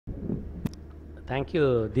Thank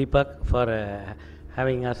you, Deepak, for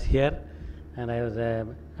having us here. And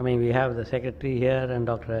we have the secretary here and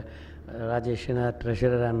Dr. Rajesh,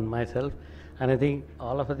 treasurer, and myself. And I think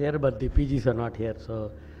all of us here, but the PGs are not here.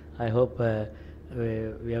 So I hope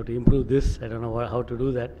we have to improve this. I don't know how to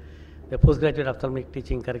do that. The postgraduate ophthalmic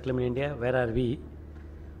teaching curriculum in India, where are we?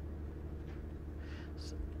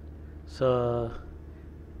 So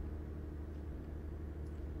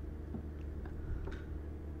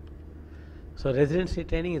residency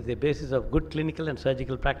training is the basis of good clinical and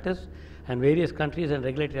surgical practice, and various countries and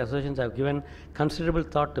regulatory associations have given considerable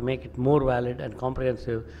thought to make it more valid and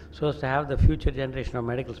comprehensive so as to have the future generation of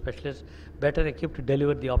medical specialists better equipped to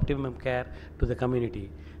deliver the optimum care to the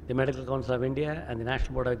community. The Medical Council of India and the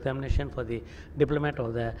National Board of Examination for the diplomat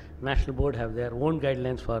of the National Board have their own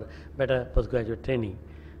guidelines for better postgraduate training.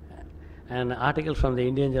 And articles from the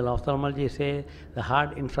Indian Journal of Ophthalmology say the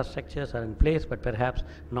hard infrastructures are in place, but perhaps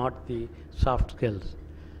not the soft skills.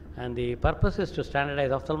 And the purpose is to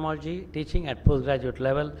standardize ophthalmology teaching at postgraduate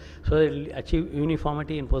level so that it will achieve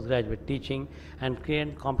uniformity in postgraduate teaching and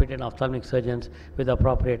create competent ophthalmic surgeons with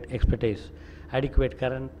appropriate expertise, adequate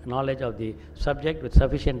current knowledge of the subject with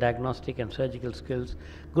sufficient diagnostic and surgical skills,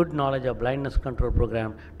 good knowledge of blindness control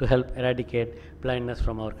program to help eradicate blindness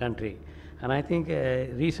from our country. And I think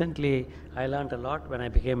recently I learned a lot when I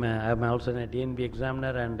became, I'm also a DNB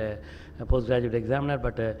examiner and a postgraduate examiner,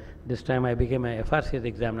 but this time I became a FRCS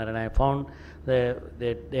examiner, and I found that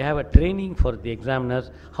they have a training for the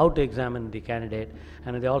examiners how to examine the candidate,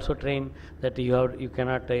 and they also train that you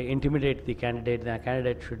cannot intimidate the candidate. The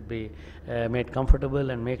candidate should be made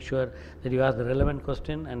comfortable and make sure that you ask the relevant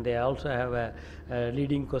question, and they also have a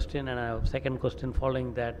leading question and a second question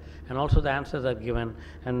following that, and also the answers are given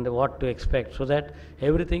and what to expect, so that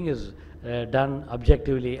everything is done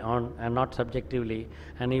objectively and not subjectively,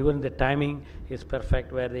 and even the timing is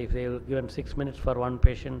perfect, where if they given 6 minutes for one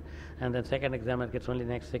patient and then second examiner gets only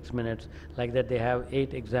next 6 minutes, like that they have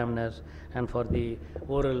 8 examiners, and for the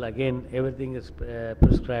oral again everything is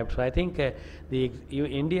prescribed. So I think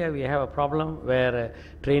India we have a problem where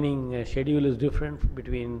training schedule is different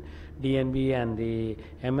between DNB and the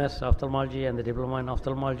MS ophthalmology and the diploma in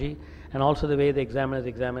ophthalmology, and also the way the examiners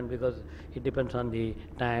examine, because it depends on the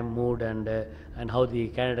time, mood, and how the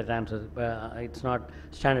candidate answers. It's not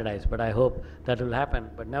standardized, but I hope that will happen.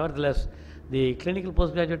 But nevertheless, the clinical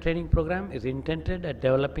postgraduate training program is intended at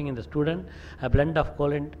developing in the student a blend of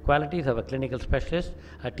qualities of a clinical specialist,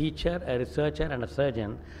 a teacher, a researcher, and a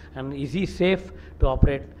surgeon. And is he safe to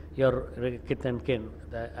operate your kith and kin?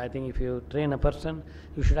 I think if you train a person,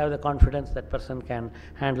 you should have the confidence that person can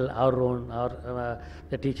handle our own, or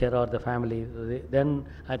the teacher or the family. Then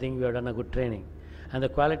I think we have done a good training. And the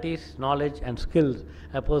qualities, knowledge, and skills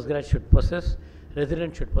a postgrad should possess.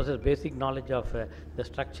 Resident should possess basic knowledge of the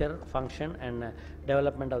structure, function, and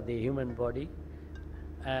development of the human body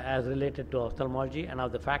as related to ophthalmology, and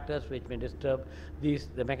of the factors which may disturb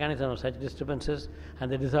the mechanism of such disturbances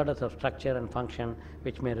and the disorders of structure and function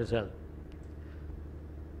which may result.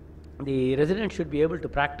 The resident should be able to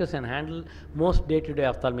practice and handle most day-to-day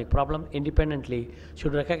ophthalmic problem independently,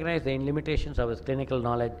 should recognize the limitations of his clinical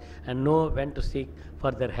knowledge and know when to seek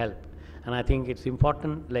further help. And I think it's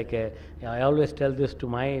important, like I always tell this to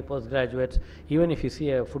my postgraduates, even if you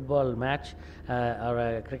see a football match or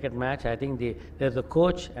a cricket match, I think there's a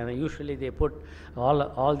coach, and usually they put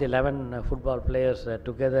all the 11 football players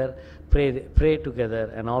together, pray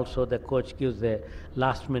together, and also the coach gives the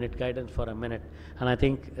last minute guidance for a minute. And I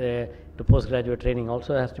think the postgraduate training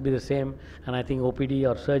also has to be the same, and I think OPD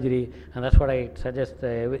or surgery, and that's what I suggest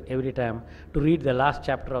every time, to read the last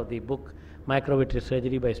chapter of the book Microvitreous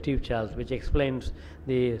Surgery by Steve Charles, which explains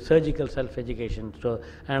the surgical self-education. So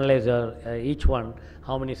analyze each one,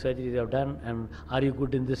 how many surgeries you have done, and are you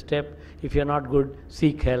good in this step? If you're not good,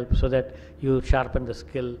 seek help so that you sharpen the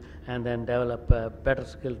skill and then develop a better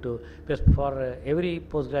skill to, because for every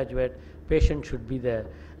postgraduate, patient should be the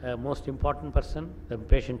most important person. The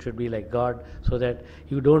patient should be like God, so that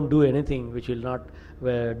you don't do anything which will not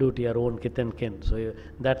do to your own kith and kin. So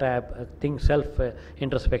that I think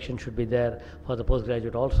self-introspection should be there for the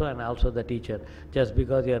postgraduate also, and also the teacher. Just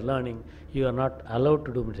because you are learning, you are not allowed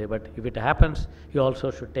to do mistake, but if it happens, you also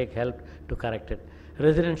should take help to correct it.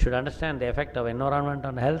 Residents should understand the effect of environment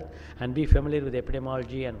on health and be familiar with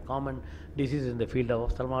epidemiology and common diseases in the field of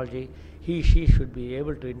ophthalmology. She should be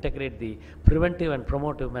able to integrate the preventive and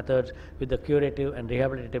promotive methods with the curative and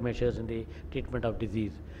rehabilitative measures in the treatment of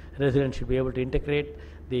disease. Residents should be able to integrate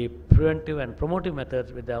the preventive and promotive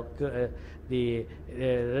methods with the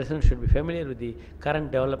residents should be familiar with the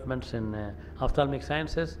current developments in ophthalmic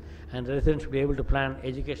sciences, and residents should be able to plan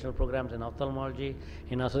educational programs in ophthalmology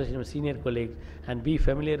in association with senior colleagues and be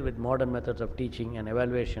familiar with modern methods of teaching and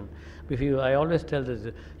evaluation. I always tell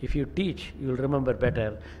this, if you teach, you will remember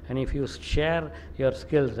better, and if you share your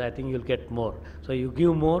skills, I think you'll get more. So you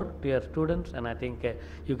give more to your students, and I think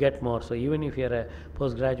you get more. So even if you're a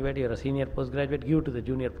postgraduate, you're a senior postgraduate, give to the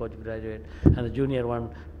junior postgraduate, and the junior one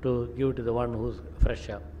to give to the one who's fresh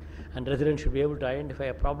up. And residents should be able to identify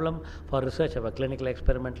a problem for research of a clinical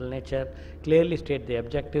experimental nature, clearly state the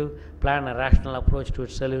objective, plan a rational approach to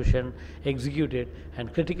its solution, execute it,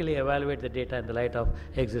 and critically evaluate the data in the light of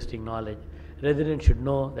existing knowledge. Residents should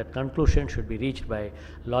know that conclusions should be reached by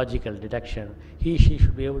logical deduction. She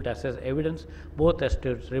should be able to assess evidence both as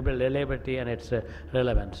to its reliability and its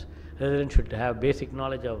relevance. Residents should have basic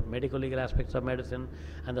knowledge of medical legal aspects of medicine,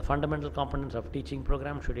 and the fundamental components of teaching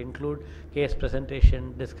program should include case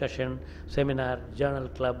presentation, discussion, seminar, journal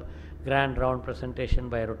club, grand round presentation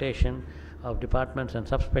by rotation of departments and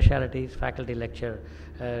subspecialties, faculty lecture,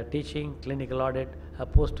 teaching, clinical audit, a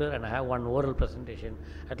poster, and I have one oral presentation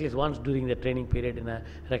at least once during the training period in a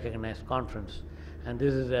recognized conference. And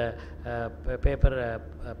this is a paper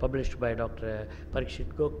published by Dr.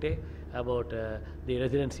 Parikshit Gokte about the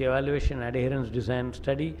residency evaluation and adherence design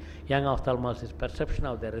study, young ophthalmologists' perception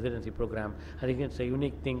of their residency program. I think it's a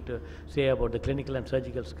unique thing to say about the clinical and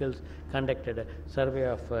surgical skills. Conducted a survey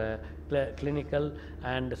of clinical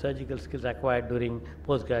and surgical skills acquired during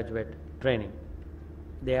postgraduate training.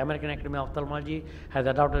 The American Academy of Ophthalmology has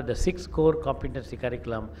adopted the 6 core competency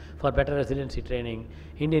curriculum for better residency training.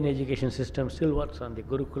 Indian education system still works on the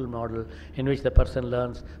Gurukul model, in which the person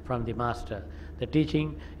learns from the master. The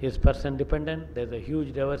teaching is person dependent. There is a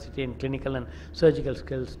huge diversity in clinical and surgical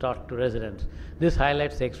skills taught to residents. This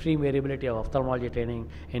highlights the extreme variability of ophthalmology training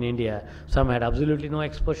in India. Some had absolutely no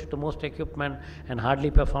exposure to most equipment and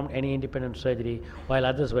hardly performed any independent surgery, while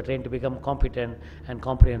others were trained to become competent and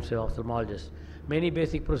comprehensive ophthalmologists. Many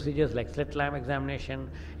basic procedures like slit lamp examination,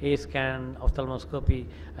 A-scan, ophthalmoscopy,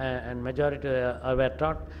 and majority were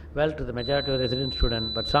taught well to the majority of resident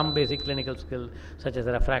students, but some basic clinical skills such as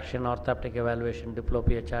refraction, orthoptic evaluation,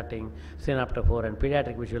 diplopia charting, synaptophore, and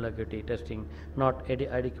pediatric visual acuity testing not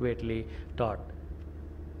adequately taught.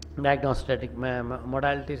 Diagnostic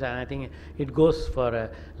modalities, and I think it goes for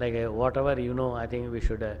whatever I think we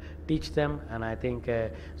should teach them, and I think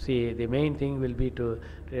see, the main thing will be to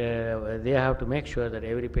they have to make sure that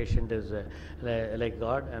every patient is like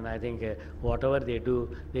God, and I think whatever they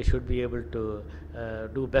do, they should be able to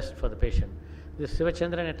do best for the patient. This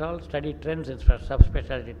Sivachandran et al. Studied trends in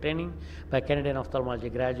subspecialty training by Canadian ophthalmology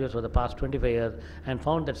graduates over the past 25 years and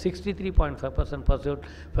found that 63.5% pursued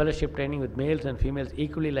fellowship training, with males and females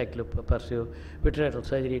equally likely to pursue vitreoretinal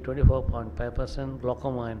surgery 24.5%,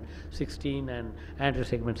 glaucoma and 16%, and anterior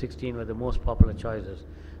segment 16% were the most popular choices.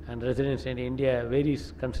 And residence in India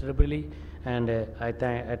varies considerably, and I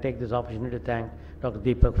take this opportunity to thank Dr.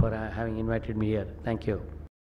 Deepak for having invited me here. Thank you.